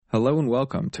Hello and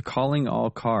welcome to Calling All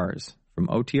Cars from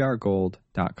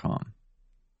OTRGold.com.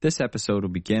 This episode will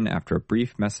begin after a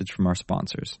brief message from our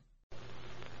sponsors.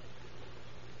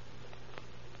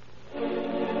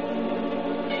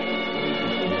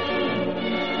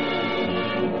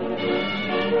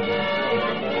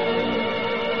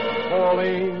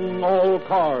 Calling All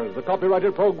Cars, the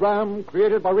copyrighted program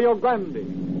created by Rio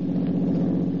Grande.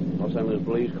 Los Angeles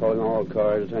Police calling all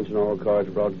cars. Attention all cars.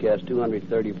 Broadcast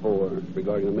 234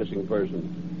 regarding a missing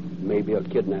person. Maybe a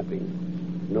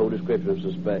kidnapping. No description of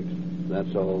suspects.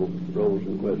 That's all. Rose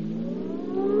and Quist.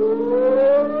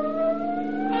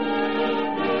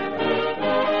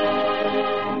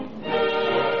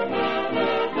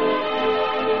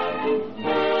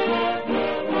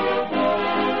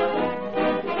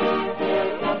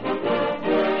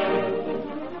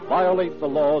 Violate the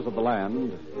laws of the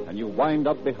land, and you wind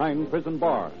up behind prison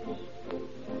bars.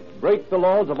 Break the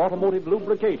laws of automotive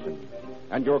lubrication,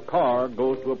 and your car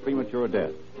goes to a premature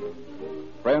death.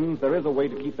 Friends, there is a way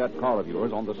to keep that car of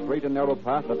yours on the straight and narrow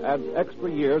path that adds extra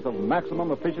years of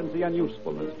maximum efficiency and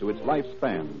usefulness to its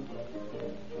lifespan.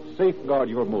 Safeguard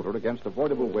your motor against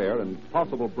avoidable wear and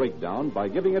possible breakdown by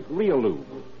giving it Real Lube.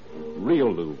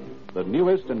 Real Lube, the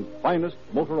newest and finest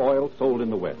motor oil sold in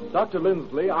the West. Dr.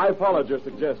 Lindsley, I followed your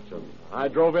suggestion. I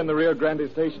drove in the Rio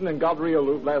Grande station and got Real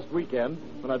Lube last weekend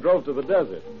when I drove to the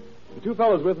desert. The two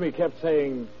fellows with me kept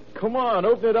saying, "Come on,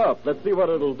 open it up. Let's see what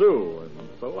it'll do." And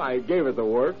so I gave it the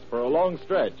works for a long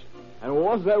stretch. And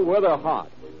was that weather hot?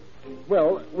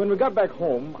 Well, when we got back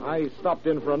home, I stopped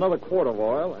in for another quart of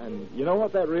oil, and you know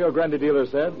what that Rio Grande dealer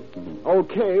said?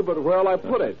 Okay, but where'll I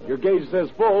put it? Your gauge says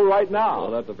full right now.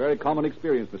 Well, that's a very common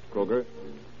experience, Mr. Kroger.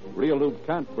 Real Lube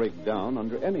can't break down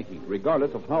under any heat,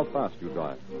 regardless of how fast you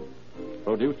drive.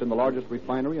 Produced in the largest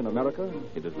refinery in America,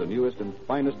 it is the newest and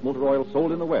finest motor oil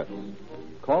sold in the West.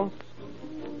 Cost?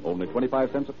 Only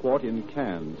 25 cents a quart in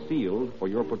cans, sealed for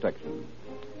your protection.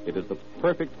 It is the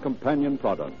perfect companion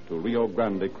product to Rio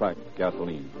Grande cracked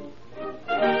gasoline.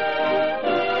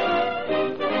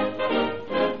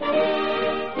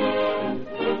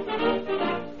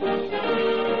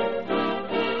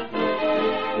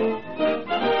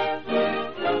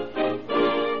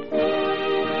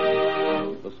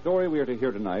 The story we are to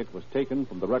hear tonight was taken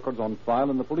from the records on file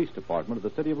in the police department of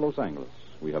the city of Los Angeles.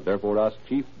 We have therefore asked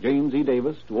Chief James E.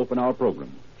 Davis to open our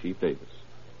program. Chief Davis.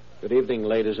 Good evening,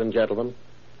 ladies and gentlemen.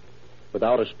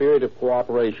 Without a spirit of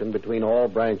cooperation between all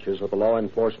branches of the law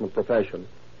enforcement profession,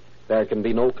 there can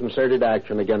be no concerted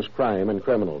action against crime and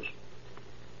criminals.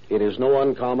 It is no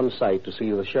uncommon sight to see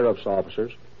the sheriff's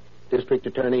officers, district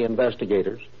attorney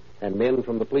investigators, and men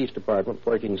from the police department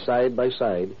working side by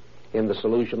side in the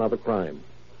solution of a crime.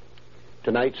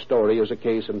 Tonight's story is a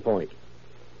case in point.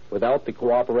 Without the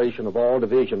cooperation of all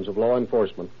divisions of law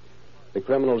enforcement, the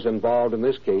criminals involved in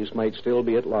this case might still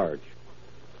be at large.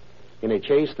 In a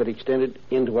chase that extended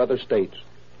into other states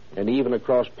and even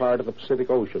across part of the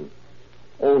Pacific Ocean,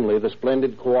 only the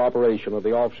splendid cooperation of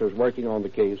the officers working on the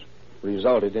case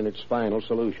resulted in its final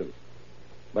solution.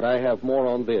 But I have more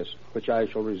on this, which I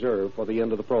shall reserve for the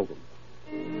end of the program.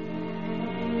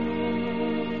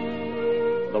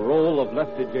 The role of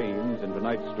Lefty James in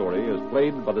tonight's story is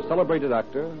played by the celebrated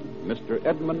actor, Mr.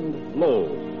 Edmund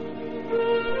Lowell.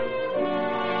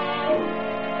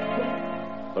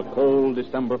 The cold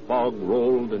December fog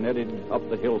rolled and eddied up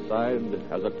the hillside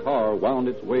as a car wound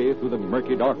its way through the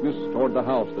murky darkness toward the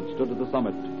house that stood at the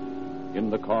summit. In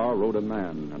the car rode a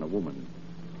man and a woman.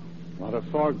 A lot of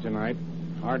fog tonight.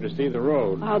 Hard to see the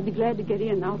road. I'll be glad to get in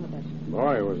and out of it.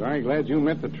 Boy, was I glad you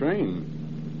met the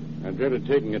train. I dreaded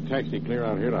taking a taxi clear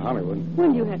out here to Hollywood.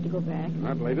 When do you have to go back?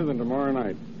 Not later than tomorrow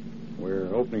night. We're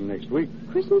opening next week.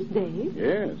 Christmas Day?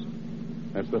 Yes.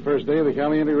 That's the first day of the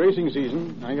Caliente racing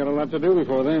season. I got a lot to do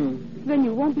before then. Then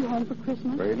you won't be home for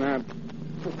Christmas? Afraid not.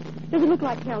 Does it look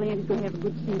like Caliente's going to have a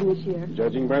good season this year?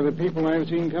 Judging by the people I've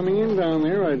seen coming in down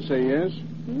there, I'd say yes.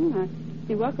 I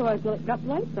see Waco's got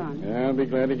lights on. Yeah, I'll be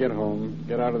glad to get home.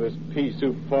 Get out of this pea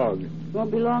soup fog.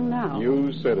 Won't be long now.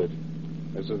 You said it.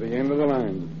 This is the end of the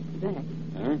line. Zach.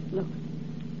 Huh? Look.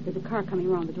 There's a car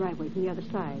coming around the driveway from the other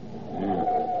side.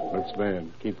 Yeah. Looks bad.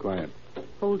 Keep quiet.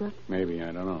 Hold up. Maybe.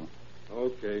 I don't know.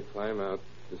 Okay, climb out.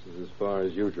 This is as far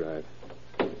as you drive.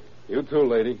 You too,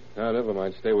 lady. Now, never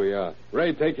mind. Stay where you are.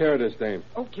 Ray, take care of this dame.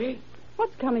 Okay.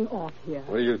 What's coming off here?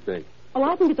 What do you think? Oh,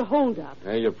 I think it's a hold-up.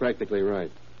 Hey, you're practically right.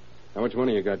 How much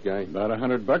money you got, guy? About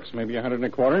 $100, maybe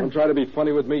 $125. Don't try to be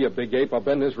funny with me, you big ape. I'll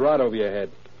bend this rod over your head.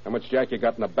 How much jack you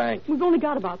got in the bank? We've only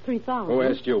got about 3,000. Who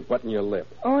asked you? Button your lip.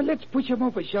 Oh, let's push him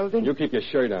over, Sheldon. You keep your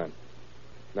shirt on.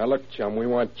 Now, look, chum, we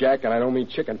want jack, and I don't mean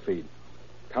chicken feed.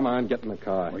 Come on, get in the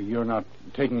car. Well, you're not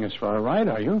taking us for a ride,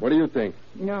 are you? What do you think?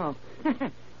 No.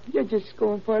 You're just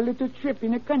going for a little trip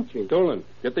in the country. Doolin,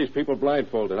 get these people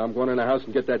blindfolded. I'm going in the house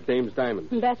and get that dame's diamond.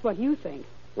 That's what you think.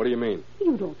 What do you mean?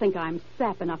 You don't think I'm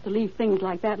sap enough to leave things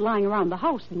like that lying around the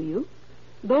house, do you?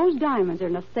 Those diamonds are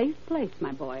in a safe place,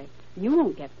 my boy. You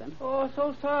won't get them. Oh,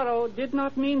 so sorrow. Did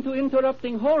not mean to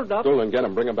interrupting hold up. Doolin, get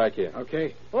him. Bring him back here.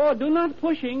 Okay. Oh, do not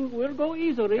pushing. We'll go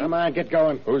easily. Come on, get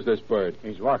going. Who's this bird?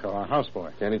 He's Rocco, our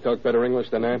houseboy. Can he talk better English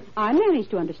than that? I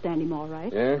managed to understand him all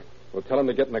right. Yeah? Well, tell him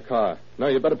to get in the car. No,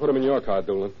 you better put him in your car,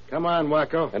 Doolin. Come on,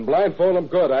 Wacko. And blindfold him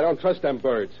good. I don't trust them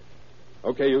birds.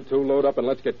 Okay, you two, load up and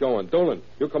let's get going. Doolin,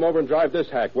 you come over and drive this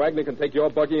hack. Wagner can take your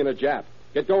buggy and a Jap.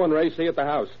 Get going, Ray. See you at the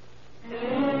house.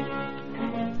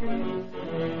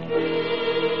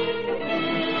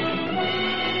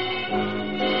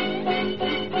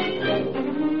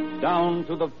 Down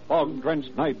through the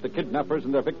fog-drenched night, the kidnappers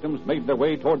and their victims made their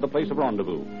way toward the place of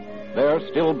rendezvous. There,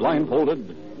 still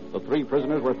blindfolded, the three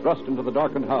prisoners were thrust into the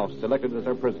darkened house selected as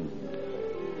their prison.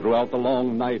 Throughout the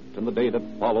long night and the day that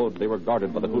followed, they were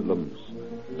guarded by the hoodlums.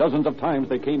 Dozens of times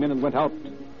they came in and went out,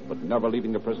 but never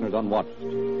leaving the prisoners unwatched.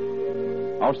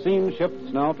 Our scene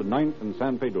shifts now to 9th and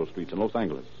San Pedro Streets in Los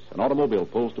Angeles. An automobile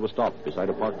pulls to a stop beside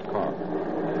a parked car.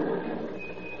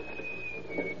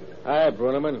 Hi,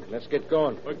 Bruneman. Let's get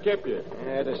going. What kept you?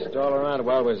 Yeah, just stall around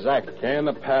while we're zacked. Can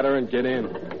the patter and get in.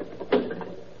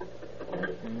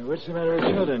 What's the matter with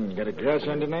Sheldon? Got a grouch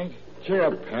on tonight? Cheer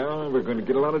up, pal. We're going to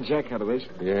get a lot of jack out of this.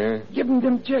 Yeah? Give him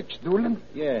them checks, Doolin.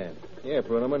 Yeah,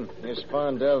 Bruneman. Here's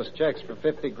Spondell's checks for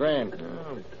 $50,000.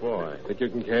 Oh, boy. Think you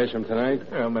can cash him tonight?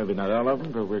 Well, maybe not all of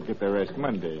them, but we'll get the rest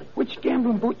Monday. Which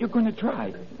gambling boat you going to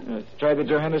try? Let's try the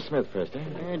Johannes Smith first, eh?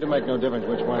 Ain't to make no difference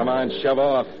which one. Come on, shove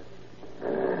off.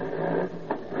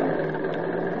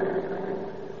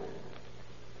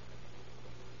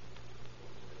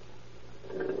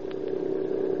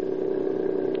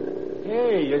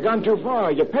 Hey, you've gone too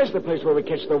far. You passed the place where we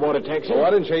catch the water taxi. Well,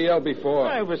 why didn't you yell before?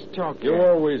 I was talking. You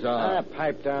always are.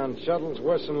 Pipe down. Shuttle's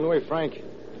worse than Louis Frank.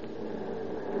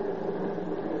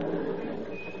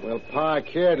 Well, park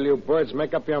here till you birds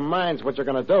make up your minds what you're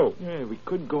going to do. Yeah, we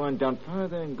could go on down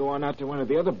farther and go on out to one of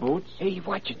the other boats. Hey,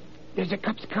 watch it. There's a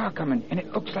cop's car coming, and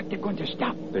it looks like they're going to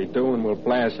stop. They do, and we'll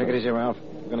blast. Take it easy, Ralph.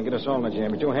 You're going to get us all in the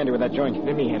jam. You're too handy with that joint.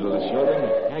 Let me handle it,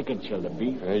 Sheldon. I can chill the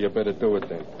beef. Yeah, you better do it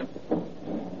then.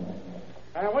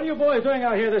 What are you boys doing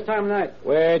out here this time of night?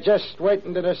 We're just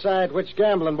waiting to decide which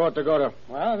gambling boat to go to.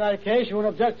 Well, in that case, you won't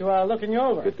object to our looking you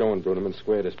over. Get going, Bruneman.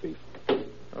 Square this beef.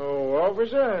 Oh,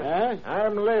 officer. Huh?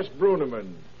 I'm Les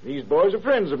Bruneman. These boys are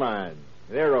friends of mine.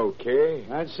 They're okay.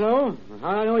 That's so?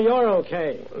 How do I know you're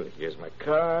okay? Well, here's my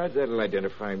card. That'll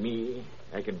identify me.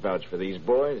 I can vouch for these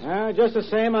boys. Just the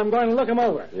same, I'm going to look them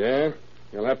over. Yeah?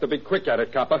 You'll have to be quick at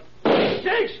it, copper.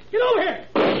 Jakes, get over here!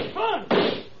 Come on!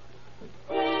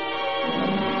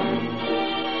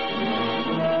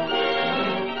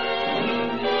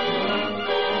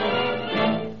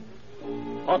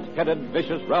 Hot-headed,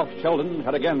 vicious Ralph Sheldon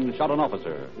had again shot an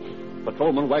officer.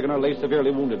 Patrolman Wagner lay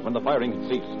severely wounded when the firing had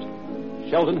ceased.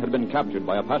 Sheldon had been captured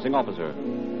by a passing officer.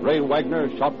 Ray Wagner,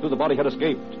 shot through the body, had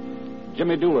escaped.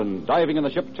 Jimmy Doolin, diving in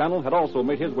the ship channel, had also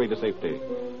made his way to safety.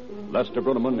 Lester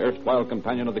Bruneman, erstwhile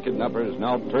companion of the kidnappers,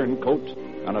 now turned coat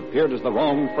and appeared as the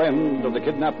wrong friend of the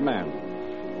kidnapped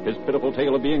man. His pitiful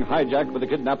tale of being hijacked by the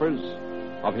kidnappers,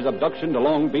 of his abduction to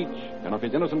Long Beach, and of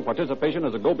his innocent participation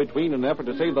as a go-between in an effort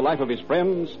to save the life of his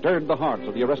friend stirred the hearts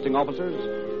of the arresting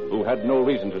officers, who had no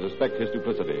reason to suspect his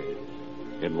duplicity.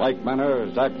 In like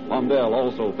manner, Zach Spondell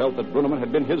also felt that Bruneman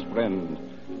had been his friend,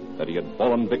 that he had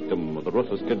fallen victim of the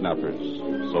ruthless kidnappers.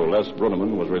 So Les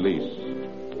Bruneman was released.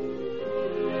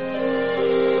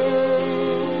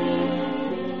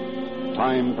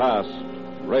 Time passed.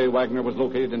 Ray Wagner was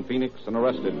located in Phoenix and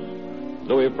arrested.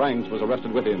 Louis Franks was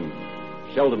arrested with him.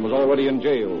 Sheldon was already in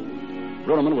jail.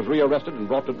 Bruneman was rearrested and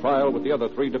brought to trial with the other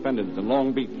three defendants in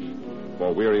Long Beach.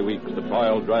 For weary weeks, the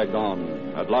trial dragged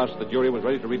on. At last, the jury was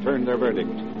ready to return their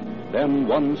verdict. Then,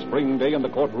 one spring day in the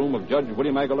courtroom of Judge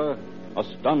William Aguilar, a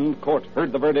stunned court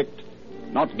heard the verdict,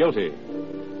 not guilty.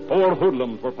 4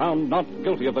 hoodlums were found not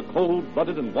guilty of the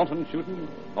cold-blooded and wanton shooting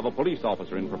of a police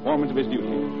officer in performance of his duty.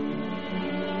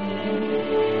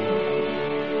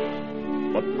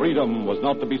 But freedom was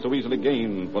not to be so easily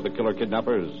gained for the killer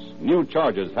kidnappers. New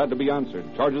charges had to be answered,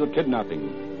 charges of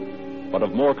kidnapping. But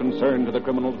of more concern to the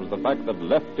criminals was the fact that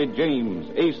Lefty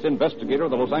James, ace investigator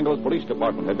of the Los Angeles Police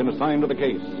Department, had been assigned to the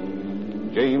case.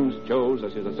 James chose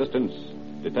as his assistants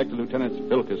Detective Lieutenants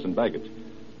Bilkis and Baggett.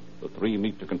 The three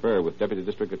meet to confer with Deputy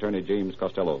District Attorney James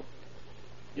Costello.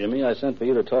 Jimmy, I sent for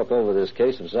you to talk over this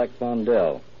case of Zach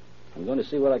Spondell. I'm going to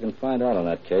see what I can find out on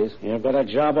that case. You've got a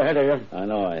job ahead of you. I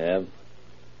know I have.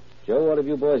 Joe, what have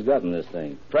you boys got in this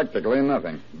thing? Practically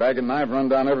nothing. Baggett and I have run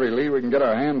down every lead we can get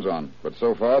our hands on. But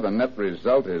so far, the net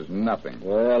result is nothing.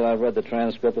 Well, I've read the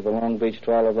transcript of the Long Beach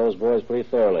trial of those boys pretty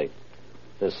thoroughly.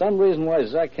 There's some reason why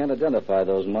Zach can't identify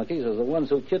those monkeys as the ones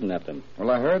who kidnapped him.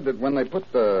 Well, I heard that when they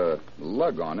put the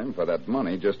lug on him for that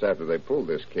money just after they pulled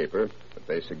this caper, that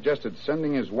they suggested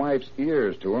sending his wife's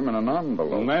ears to him in an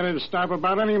envelope. Well, that'd stop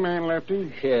about any man,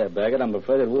 Lefty. Yeah, Baggett, I'm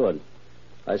afraid it would.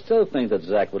 I still think that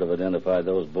Zach would have identified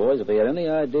those boys if he had any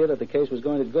idea that the case was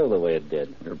going to go the way it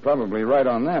did. You're probably right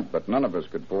on that, but none of us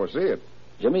could foresee it.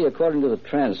 Jimmy, according to the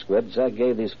transcript, Zach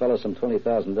gave these fellows some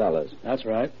 $20,000. That's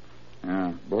right.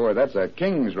 Yeah, boy, that's a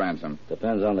king's ransom.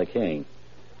 Depends on the king.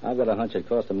 I've got a hunch it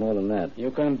cost him more than that. You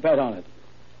can bet on it.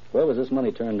 Where was this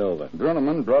money turned over?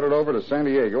 Gruneman brought it over to San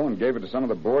Diego and gave it to some of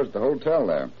the boys at the hotel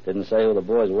there. Didn't say who the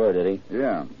boys were, did he?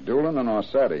 Yeah, Doolin and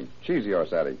Orsatti. Cheesy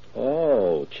Orsatti.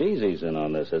 Oh, Cheesy's in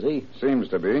on this, is he? Seems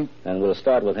to be. And we'll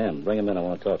start with him. Bring him in. I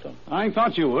want to talk to him. I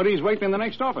thought you would. He's waiting in the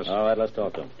next office. All right, let's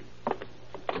talk to him.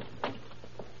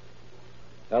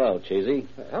 Hello, Cheesy.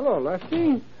 Hello,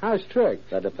 Lefty. How's tricks?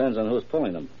 That depends on who's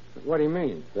pulling them. What do you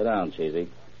mean? Sit down, Cheesy.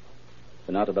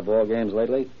 Been out to the ball games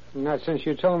lately? Not since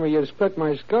you told me you'd split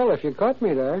my skull if you caught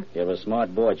me there. You're a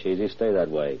smart boy, Cheesy. Stay that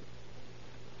way.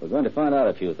 We're going to find out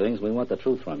a few things. We want the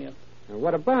truth from you.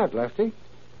 What about, Lefty?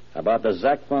 About the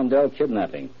Zach Fondell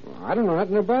kidnapping. Well, I don't know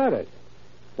nothing about it.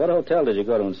 What hotel did you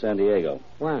go to in San Diego?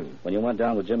 When? When you went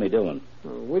down with Jimmy Doolin.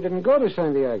 We didn't go to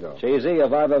San Diego. Cheesy,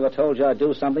 have I ever told you I'd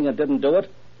do something and didn't do it?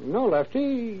 No,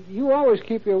 Lefty. You always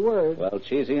keep your word. Well,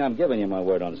 Cheesy, I'm giving you my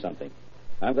word on something.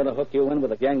 I'm going to hook you in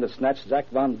with a gang that snatched Zach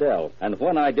Fondell. And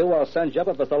when I do, I'll send you up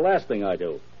if it's the last thing I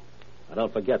do. Now,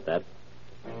 don't forget that.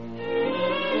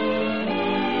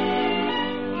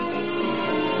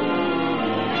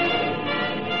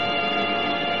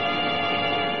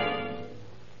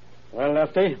 Well,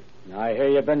 Lefty, I hear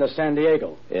you've been to San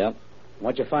Diego. Yeah.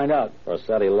 What'd you find out?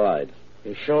 Rossetti lied.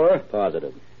 You sure?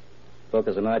 Positive.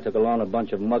 Focus and I took along a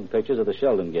bunch of mug pictures of the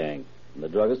Sheldon gang. And the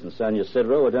druggist and San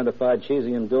Ysidro identified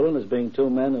Cheesy and Doolin as being two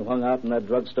men who hung out in that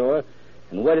drugstore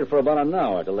and waited for about an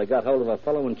hour till they got hold of a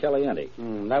fellow in Caliente.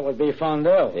 That would be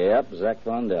Fondell. Yep, Zach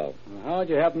Fondell. How'd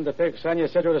you happen to pick San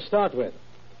Ysidro to start with?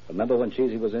 Remember when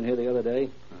Cheesy was in here the other day?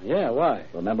 Yeah, why?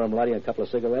 Remember him lighting a couple of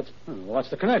cigarettes? What's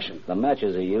the connection? The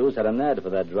matches he used had an ad for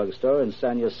that drugstore in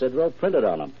San Ysidro printed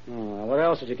on them. What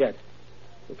else did you get?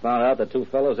 We found out the two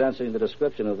fellows answering the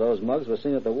description of those mugs were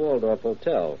seen at the Waldorf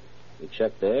Hotel. We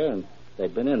checked there, and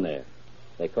they'd been in there.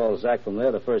 They called Zach from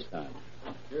there the first time.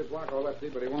 Here's Wacko, Lefty,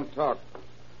 but he won't talk.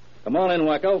 Come on in,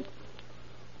 Wacko.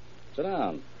 Sit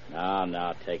down.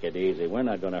 Now, take it easy. We're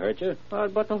not going to hurt you.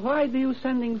 But why do you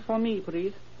sending for me,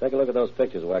 please? Take a look at those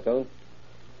pictures, Wacko.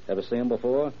 Ever seen them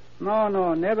before?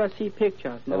 No, never see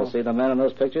pictures. No. Ever see the men in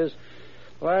those pictures?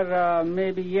 Well,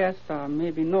 maybe yes,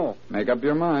 maybe no. Make up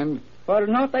your mind. We're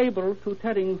not able to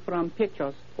telling from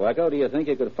pictures. Wacko, do you think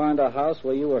you could find a house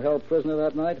where you were held prisoner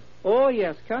that night? Oh,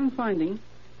 yes, can finding.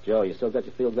 Joe, you still got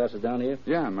your field glasses down here?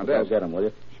 Yeah, my Go desk. get them, will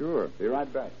you? Sure. Be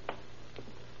right back.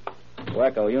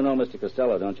 Wacko, you know Mr.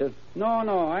 Costello, don't you? No,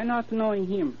 I not knowing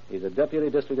him. He's a deputy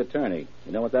district attorney.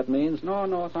 You know what that means?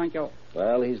 No, thank you.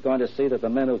 Well, he's going to see that the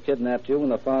men who kidnapped you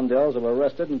and the Fondells are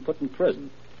arrested and put in prison.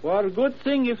 Well, good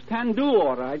thing if can do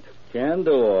all right. Can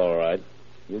do all right.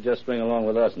 You just string along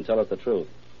with us and tell us the truth.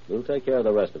 We'll take care of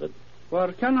the rest of it.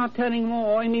 Well, cannot telling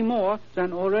more any more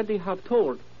than already have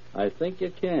told. I think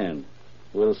you can.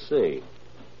 We'll see.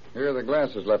 Here are the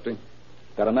glasses, Lefty.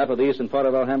 Got a map of the eastern part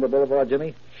of Alhambra Boulevard,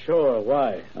 Jimmy? Sure,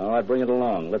 why? All right, bring it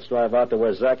along. Let's drive out to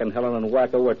where Zach and Helen and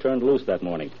Wacko were turned loose that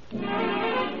morning.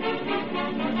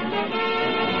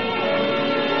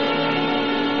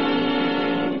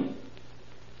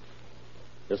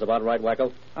 This about right,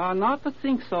 Wacko? Not to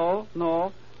think so,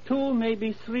 no. 2,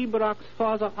 maybe 3 blocks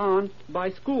farther on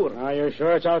by school. Are you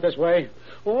sure it's out this way?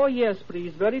 Oh, yes,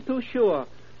 please. Very too sure.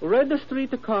 Red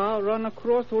street car run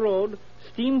across the road.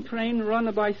 Steam train run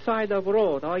by side of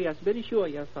road. Oh, yes, very sure,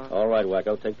 yes, sir. All right,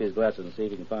 Wacko. Take these glasses and see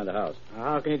if you can find a house.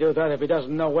 How can you do that if he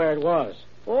doesn't know where it was?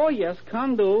 Oh, yes,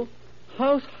 can do.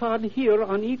 House had here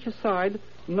on each side,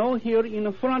 no here in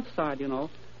the front side, you know,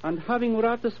 and having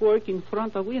lattice work in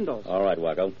front of windows. All right,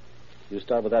 Wacko. You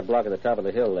start with that block at the top of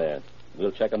the hill there.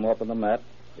 We'll check them off on the map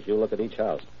as you look at each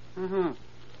house. Uh-huh.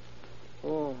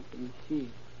 Oh, let me see.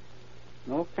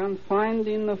 No can find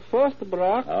in the first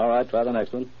block. All right, try the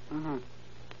next one. Uh-huh.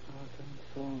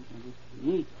 So,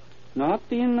 me. Not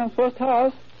in the first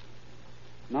house.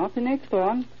 Not the next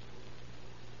one.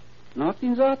 Not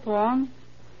in that one.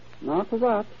 Not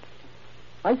that.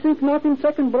 I think not in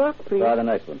second block, please. Try the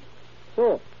next one.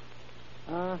 So,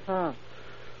 Aha.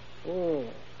 Oh,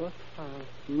 first house.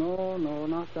 No,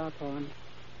 not that one.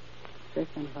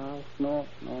 Second house. No.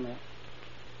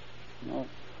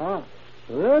 Ah,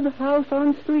 third house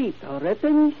on street. Let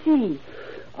me see.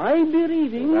 I be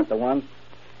reading. Is that the one?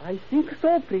 I think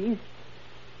so, please.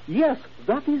 Yes,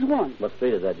 that is one. What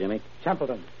street is that, Jimmy?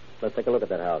 Templeton. Let's take a look at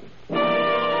that house.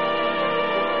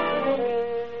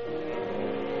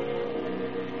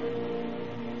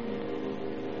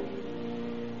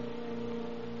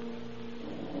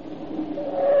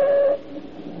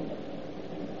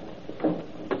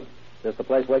 This the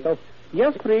place, Waco?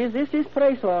 Yes, please. This is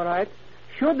place, all right.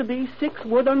 Should be 6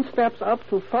 wooden steps up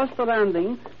to first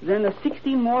landing, then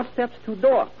 16 more steps to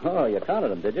door. Oh, you counted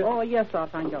them, did you? Oh, yes, sir.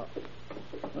 Thank you.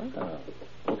 Oh,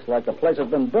 looks like the place has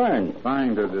been burned.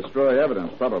 Trying to destroy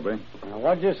evidence, probably. Now,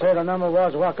 what'd you say the number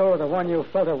was, Waco, the one you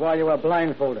filtered while you were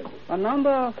blindfolded?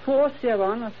 Number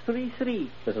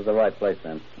 4733. This is the right place,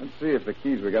 then. Let's see if the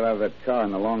keys we got out of that car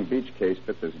in the Long Beach case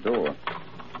fit this door.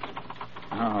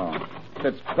 Oh,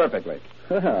 fits perfectly.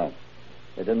 Well,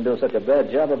 they didn't do such a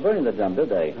bad job of burning the dump, did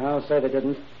they? I'll say they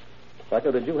didn't.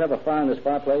 Waco, did you have a fire in this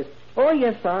fireplace? Oh,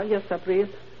 yes, sir. Yes, sir, please.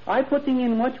 I putting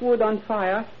in much wood on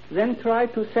fire, then try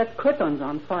to set curtains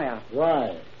on fire.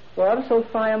 Why? Well, so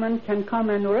firemen can come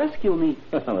and rescue me.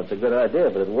 Well, it's a good idea,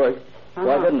 but it worked.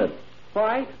 Why didn't it?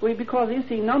 Why? Well, because, you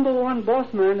see, number one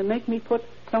boss man make me put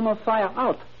some of fire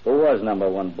out. Who was number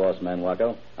one boss man,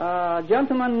 Waco? A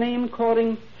gentleman named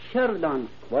calling Sheridan.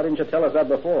 Why didn't you tell us that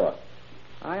before?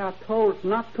 I are told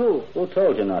not to. Who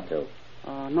told you not to?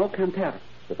 No can tell.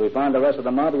 If we find the rest of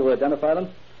the mob, you will identify them?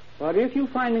 But if you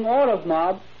finding all of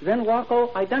mob, then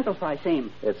Waco identify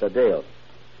same. It's a deal.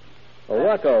 Well,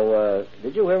 Waco,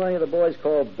 did you hear any of the boys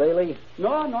called Bailey?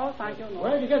 No, thank you, no.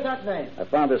 Where did you get that name? I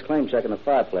found his claim check in the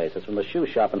fireplace. It's from the shoe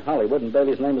shop in Hollywood, and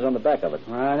Bailey's name is on the back of it.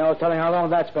 No telling how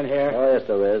long that's been here. Oh, yes,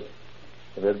 there is.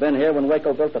 If it had been here when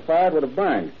Waco built the fire, it would have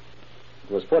burned. If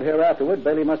it was put here afterward,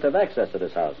 Bailey must have access to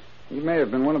this house. He may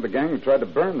have been one of the gang who tried to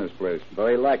burn this place.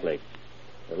 Very likely.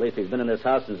 At least he's been in this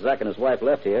house since Zach and his wife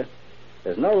left here.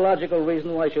 There's no logical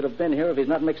reason why he should have been here if he's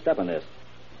not mixed up in this.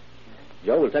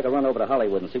 Joe, we'll take a run over to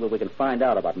Hollywood and see what we can find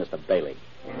out about Mr. Bailey.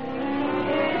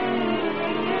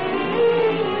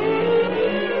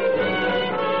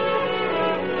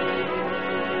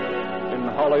 In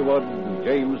Hollywood,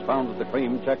 James found that the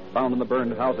claim check found in the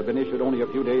burned house had been issued only a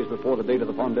few days before the date of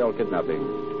the Fondell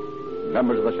kidnapping.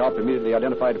 Members of the shop immediately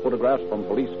identified photographs from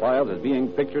police files as being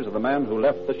pictures of the man who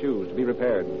left the shoes to be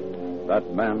repaired.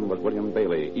 That man was William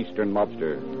Bailey, Eastern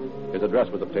mobster. His address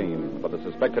was obtained, but the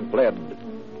suspect had fled.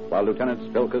 While Lieutenants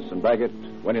Spilkus and Baggett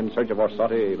went in search of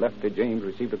Orsatti, Lefty James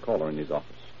received a caller in his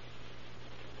office.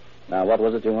 Now, what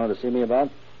was it you wanted to see me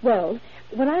about? Well,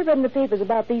 when I read in the papers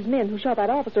about these men who shot that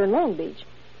officer in Long Beach,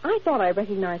 I thought I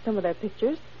recognized some of their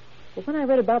pictures. But when I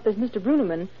read about this Mr.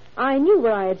 Bruneman, I knew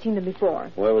where I had seen them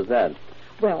before. Where was that?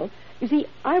 Well, you see,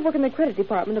 I work in the credit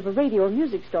department of a radio and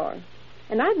music store.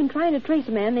 And I've been trying to trace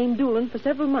a man named Doolin for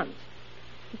several months.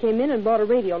 He came in and bought a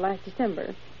radio last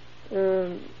December.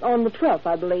 On the 12th,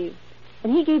 I believe.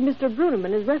 And he gave Mr.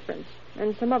 Bruneman his reference.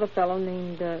 And some other fellow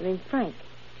named Frank.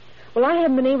 Well, I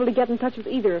haven't been able to get in touch with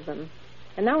either of them.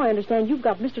 And now I understand you've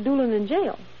got Mr. Doolin in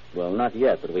jail. Well, not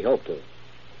yet, but we hope to.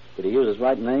 Did he use his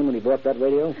right name when he bought that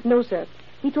radio? No, sir.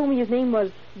 He told me his name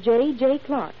was J.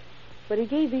 Clark. But he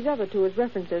gave these other two as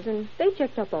references, and they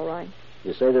checked up all right.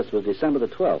 You say this was December the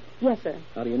 12th? Yes, sir.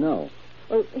 How do you know?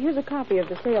 Well, here's a copy of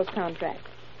the sales contract.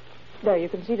 There, you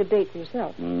can see the date for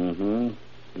yourself. Mm-hmm.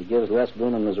 He gives Les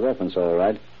Bruneman his reference, all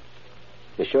right.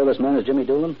 You sure this man is Jimmy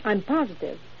Doolin? I'm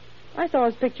positive. I saw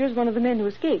his picture as one of the men who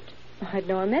escaped. I'd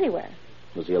know him anywhere.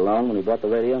 Was he alone when he bought the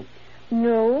radio?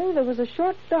 No, there was a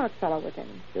short, dark fellow with him.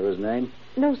 Hear his name?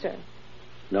 No, sir.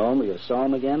 Know him? You saw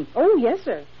him again? Oh, yes,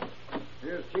 sir.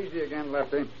 Here's Cheesy again,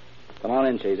 Lefty. Come on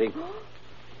in, Cheesy.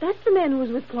 That's the man who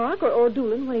was with Clark or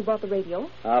Doolin when he bought the radio.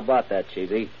 How about that,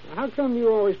 Cheesy? How come you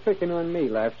always picking on me,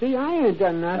 Lefty? I ain't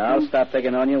done nothing. I'll stop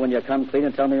picking on you when you come clean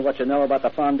and tell me what you know about the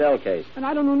Fondell case. And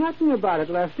I don't know nothing about it,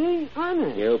 Lefty.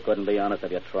 Honest. You couldn't be honest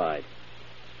if you tried.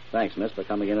 Thanks, miss, for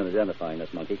coming in and identifying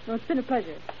this monkey. Oh, it's been a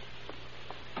pleasure.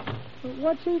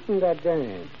 What's eating that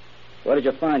dame? Where did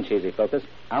you find Cheesy, Focus?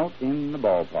 Out in the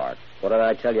ballpark. What did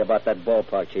I tell you about that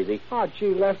ballpark, Cheesy? Oh,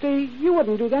 gee, Lefty, you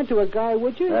wouldn't do that to a guy,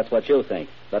 would you? That's what you think.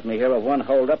 Let me hear of one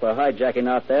holdup or hijacking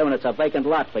out there, and it's a vacant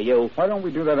lot for you. Why don't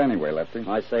we do that anyway, Lefty?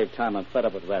 I save time. I'm fed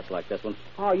up with rats like this one.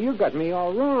 Oh, you got me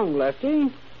all wrong,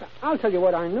 Lefty. I'll tell you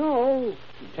what I know.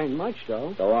 It ain't much,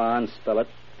 though. Go on, spill it.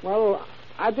 Well,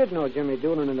 I did know Jimmy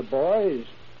Doolin and the boys,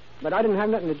 but I didn't have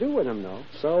nothing to do with them, though.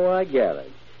 So I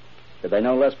gathered. Did they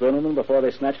know Les Bruneman before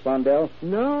they snatched Fondell?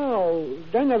 No,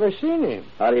 they never seen him.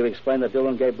 How do you explain that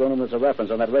Doolan gave Bruneman as a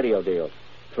reference on that radio deal?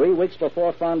 3 weeks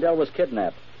before Fondell was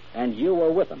kidnapped, and you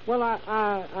were with him. Well,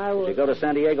 I was... Did you go to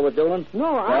San Diego with Doolan?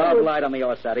 No, Don't lie to me,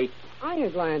 Orsatti. I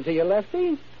ain't lying to you,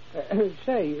 Lefty.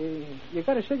 Say, you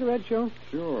got a cigarette, Joe?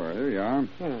 Sure, here you are.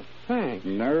 Yeah, thanks.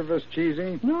 Nervous,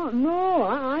 Cheesy? No,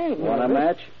 I ain't Want a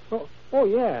nervous. match? Oh,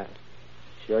 yeah.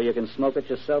 Sure you can smoke it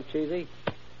yourself, Cheesy?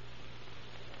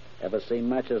 Ever seen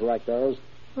matches like those?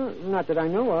 Not that I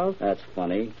know of. That's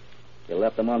funny. You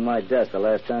left them on my desk the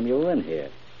last time you were in here.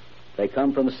 They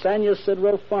come from San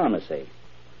Ysidro Pharmacy.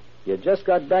 You just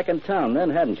got back in town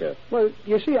then, hadn't you? Well,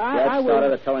 you see, I was... Get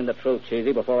started at telling the truth,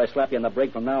 Cheesy, before I slap you in the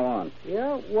brig from now on.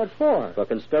 Yeah? What for? For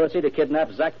conspiracy to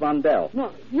kidnap Zach Fondell.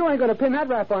 No, you ain't going to pin that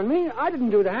rap on me. I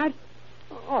didn't do that.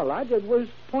 All I did was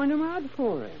point him out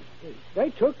for him.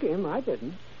 They took him. I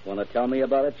didn't. Want to tell me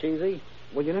about it, Cheesy?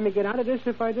 Will you let me get out of this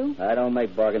if I do? I don't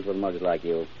make bargains with mugs like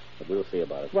you, but we'll see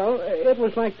about it. Well, it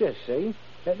was like this, see?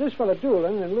 This fellow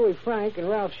Doolan and Louis Frank and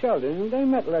Ralph Sheldon, they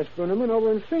met Les Bruneman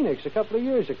over in Phoenix a couple of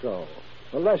years ago.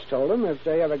 Well, Les told them if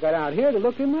they ever got out here to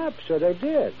look him up, so they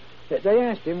did. They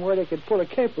asked him where they could pull a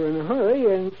caper in a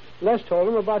hurry, and Les told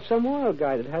them about some oil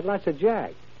guy that had lots of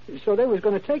jack. So they was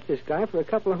going to take this guy for a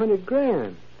couple of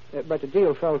 $100,000. But the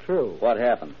deal fell through. What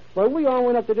happened? Well, we all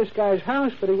went up to this guy's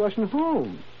house, but he wasn't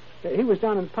home. He was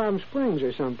down in Palm Springs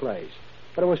or someplace.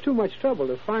 But it was too much trouble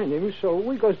to find him, so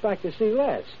we goes back to see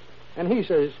Les. And he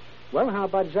says, well, how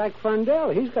about Zach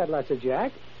Fondell? He's got lots of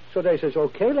jack. So they says,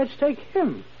 okay, let's take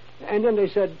him. And then they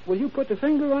said, will you put the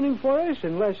finger on him for us?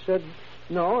 And Les said,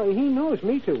 no, he knows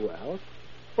me too well.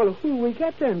 Well, who we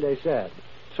get then, they said.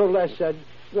 So Les said,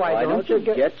 why don't you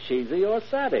get Cheesy or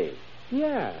Savvy?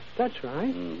 Yeah, that's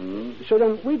right. Mm-hmm. So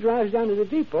then we drives down to the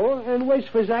depot and waits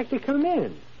for Zach to come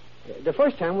in. The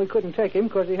first time we couldn't take him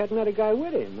because he had another guy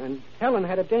with him, and Helen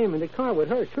had a dame in the car with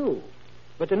her, too.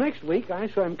 But the next week, I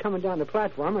saw him coming down the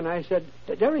platform, and I said,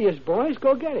 there he is, boys,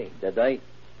 go get him. Did they?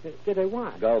 Did they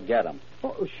what? Go get him.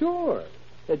 Oh, sure.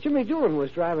 Jimmy Doolan was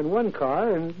driving one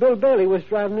car, and Bill Bailey was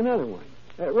driving another one.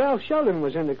 Ralph Sheldon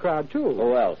was in the crowd, too.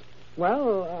 Who else?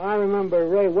 Well, I remember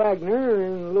Ray Wagner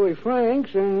and Louis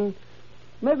Franks and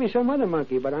maybe some other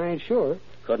monkey, but I ain't sure.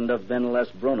 Couldn't have been Les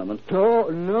Bruneman. Oh,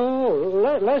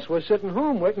 no. Les was sitting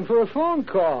home waiting for a phone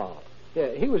call.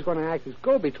 Yeah, he was going to act as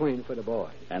go-between for the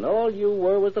boys. And all you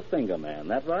were was the finger man,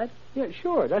 that right? Yeah,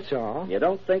 sure, that's all. You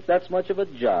don't think that's much of a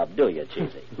job, do you,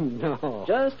 Cheesy? No.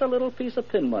 Just a little piece of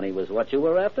pin money was what you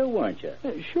were after, weren't you?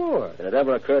 Sure. Did it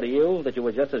ever occur to you that you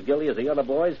were just as guilty as the other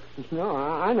boys? No,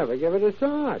 I never gave it a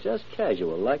thought. Just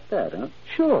casual like that, huh?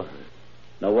 Sure.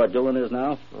 Know where Doolan is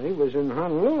now? Well, he was in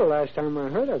Honolulu last time I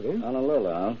heard of him. Honolulu,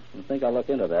 huh? I think I'll look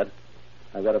into that.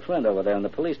 I've got a friend over there in the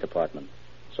police department.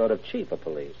 Sort of chief of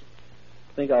police.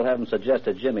 I think I'll have him suggest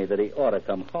to Jimmy that he ought to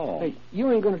come home. Hey, you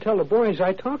ain't going to tell the boys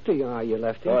I talked to you, are you,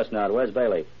 Lefty? Of course not. Where's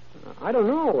Bailey? I don't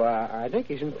know. I think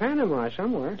he's in Panama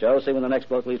somewhere. Joe, see when the next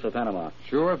boat leaves for Panama.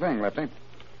 Sure thing, Lefty.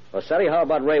 Well, Sadie, how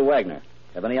about Ray Wagner?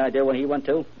 Have any idea when he went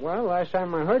to? Well, last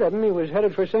time I heard of him, he was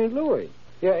headed for St. Louis.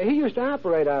 Yeah, he used to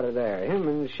operate out of there. Him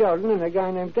and Sheldon and a guy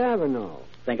named Davenot.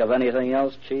 Think of anything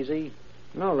else, Cheesy?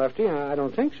 No, Lefty, I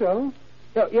don't think so.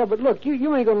 Yeah, but look,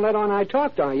 you ain't going to let on I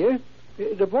talked, are you?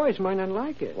 The boys might not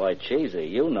like it. Why, Cheesy,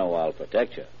 you know I'll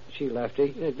protect you. Gee,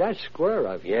 Lefty, that's square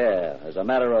of you. Yeah, as a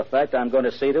matter of fact, I'm going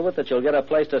to see to it that you'll get a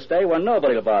place to stay where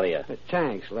nobody will bother you.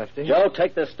 Thanks, Lefty. Joe,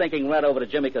 take this stinking rat over to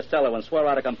Jimmy Costello and swear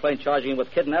out a complaint charging him with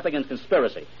kidnapping and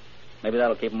conspiracy. Maybe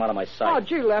that'll keep him out of my sight. Oh,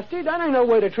 gee, Lefty, that ain't no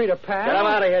way to treat a pal. Get him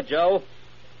out of here, Joe,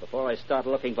 before I start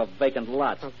looking for vacant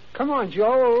lots. Come on,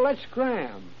 Joe, let's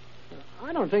scram.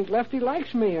 I don't think Lefty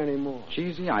likes me anymore.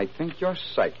 Cheesy, I think you're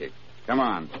psychic. Come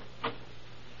on.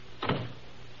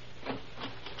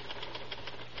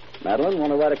 Madeline,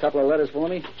 want to write a couple of letters for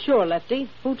me? Sure, Lefty.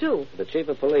 Who to? The Chief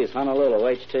of Police, Honolulu,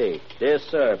 HT. Dear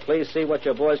sir, please see what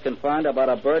your boys can find about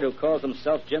a bird who calls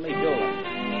himself Jimmy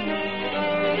Doolan.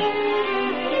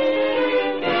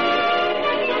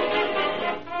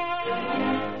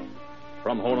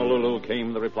 From Honolulu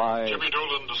came the reply. Jimmy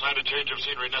Doolan decided change of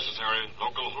scenery necessary.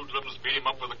 Local hoodlums beat him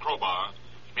up with a crowbar.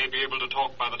 He may be able to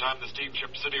talk by the time the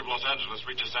steamship City of Los Angeles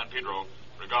reaches San Pedro.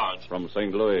 Regards. From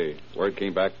St. Louis, word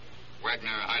came back. Wagner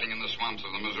hiding in the swamps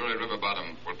of the Missouri River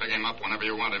bottom. We'll pick him up whenever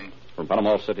you want him. From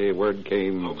Panama City, word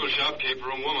came. Local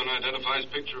shopkeeper and woman identifies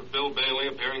picture of Bill Bailey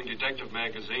appearing in Detective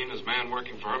Magazine as man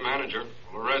working for her manager.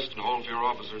 Will arrest and hold for your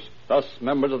officers. Thus,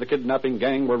 members of the kidnapping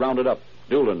gang were rounded up.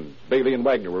 Doolan, Bailey, and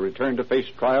Wagner were returned to face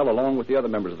trial along with the other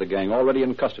members of the gang already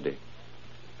in custody.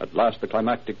 At last, the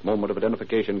climactic moment of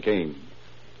identification came.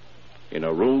 In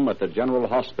a room at the General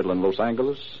Hospital in Los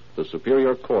Angeles, the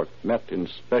Superior Court met in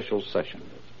special session.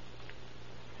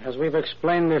 As we've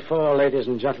explained before, ladies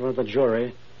and gentlemen of the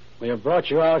jury, we have brought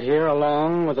you out here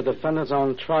along with the defendants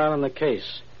on trial in the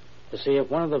case to see if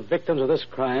one of the victims of this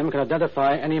crime can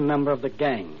identify any member of the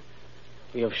gang.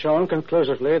 We have shown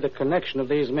conclusively the connection of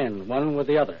these men, one with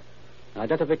the other.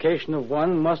 Identification of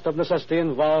one must of necessity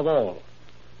involve all.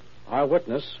 Our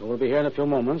witness, who will be here in a few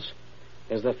moments,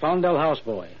 is the Fondell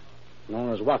houseboy,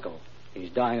 known as Wacko. He's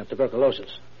dying of tuberculosis.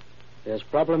 It is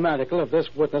problematical if this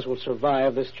witness will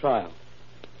survive this trial.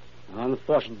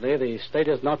 Unfortunately, the state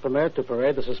is not permitted to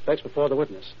parade the suspects before the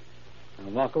witness,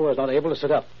 and Wacko is not able to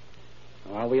sit up.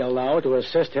 Are we allowed to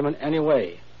assist him in any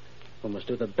way? We must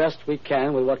do the best we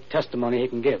can with what testimony he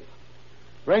can give.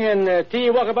 Bring in T.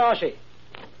 Wakabashi.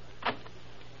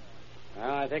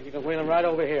 I think you can wheel him right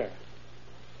over here.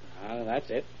 That's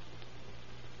it.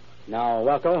 Now,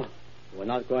 Wacko, we're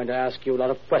not going to ask you a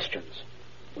lot of questions.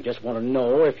 We just want to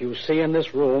know if you see in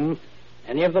this room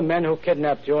any of the men who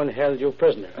kidnapped you and held you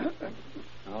prisoner.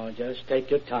 Now, just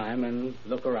take your time and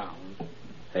look around.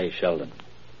 Hey, Sheldon,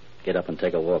 get up and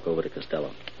take a walk over to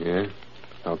Costello. Yeah?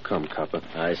 How come, copper?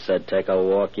 I said take a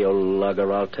walk, you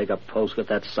lugger. I'll take a post with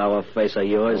that sour face of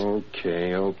yours.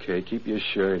 Okay. Keep your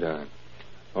shirt on.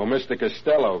 Oh, Mr.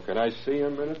 Costello, can I see you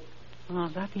a minute? Oh,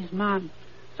 that is man.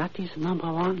 That is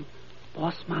number one.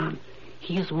 Boss man.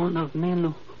 He is one of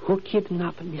men who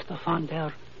kidnapped Mr.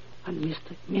 Fonder and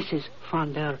Mrs.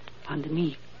 Fonder and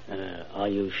me. Are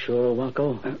you sure,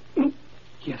 Wacko?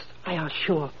 Yes, I am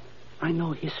sure. I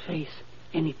know his face.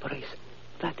 Any place.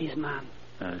 That is man.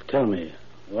 Tell me,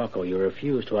 Wacko, you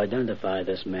refused to identify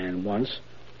this man once.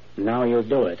 Now you'll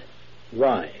do it.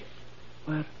 Why?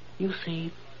 Well, you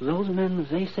see, those men,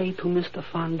 they say to Mr.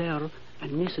 Fonder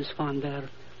and Mrs. Fonder,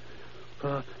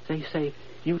 they say,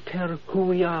 you tell who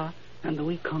we are, and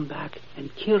we come back and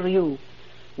kill you.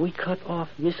 We cut off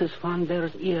Mrs.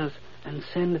 Fonder's ears and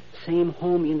send same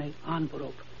home in an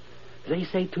envelope. They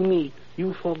say to me,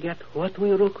 you forget what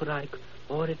we look like,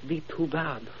 or it be too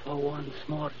bad for one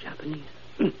small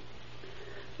Japanese.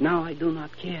 Now I do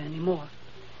not care anymore.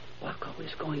 Wacko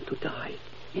is going to die.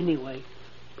 Anyway,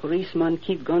 policemen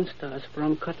keep gunsters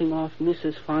from cutting off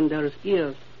Mrs. Fonder's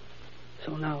ears.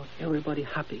 So now everybody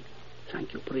happy.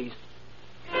 Thank you, please.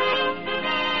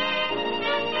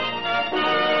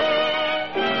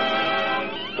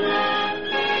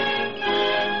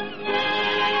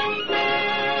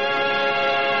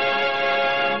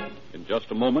 In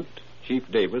just a moment, Chief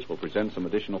Davis will present some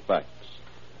additional facts.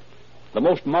 The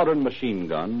most modern machine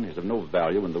gun is of no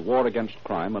value in the war against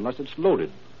crime unless it's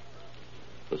loaded.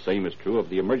 The same is true of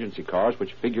the emergency cars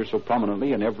which figure so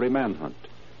prominently in every manhunt.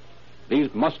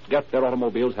 These must-get their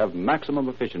automobiles have maximum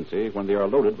efficiency when they are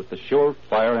loaded with the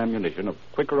sure-fire ammunition of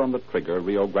quicker-on-the-trigger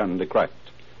Rio Grande Cracked,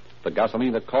 the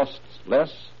gasoline that costs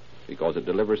less because it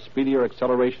delivers speedier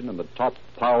acceleration and the top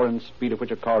power and speed of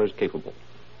which a car is capable.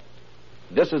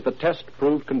 This is the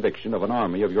test-proved conviction of an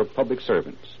army of your public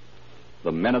servants,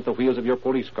 the men at the wheels of your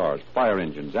police cars, fire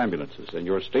engines, ambulances, and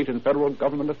your state and federal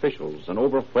government officials, an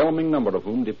overwhelming number of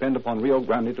whom depend upon Rio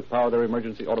Grande to power their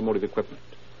emergency automotive equipment.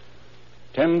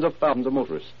 Tens of thousands of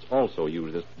motorists also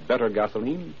use this better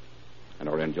gasoline and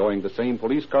are enjoying the same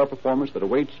police car performance that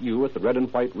awaits you at the red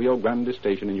and white Rio Grande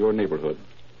station in your neighborhood.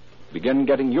 Begin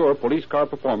getting your police car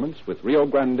performance with Rio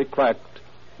Grande Cracked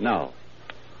now.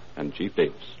 And Chief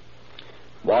Davis.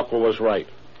 Walker was right.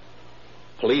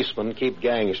 Policemen keep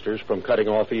gangsters from cutting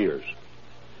off ears.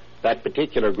 That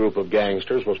particular group of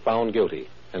gangsters was found guilty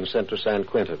and sent to San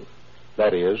Quentin.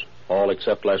 That is, all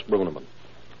except Les Bruneman.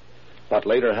 What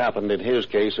later happened in his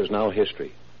case is now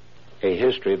history. A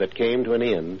history that came to an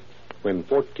end when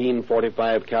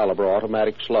 1445 caliber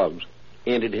automatic slugs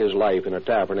ended his life in a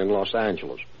tavern in Los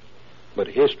Angeles. But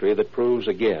history that proves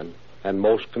again, and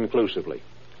most conclusively,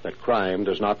 that crime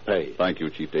does not pay. Thank you,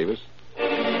 Chief Davis.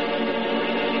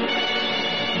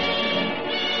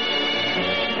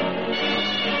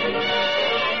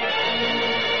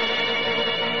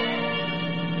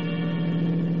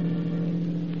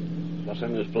 Los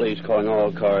Angeles Police calling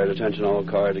all cars, attention all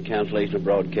cars, to cancellation of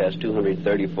broadcast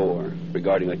 234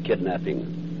 regarding a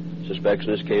kidnapping. Suspects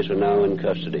in this case are now in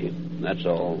custody. That's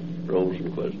all.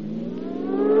 Rosenquist.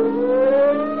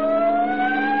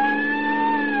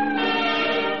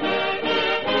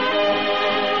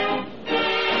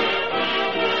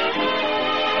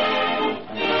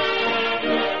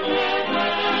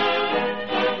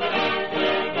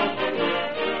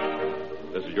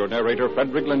 Narrator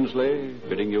Frederick Lindsley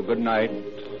bidding you good night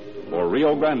for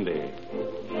Rio Grande.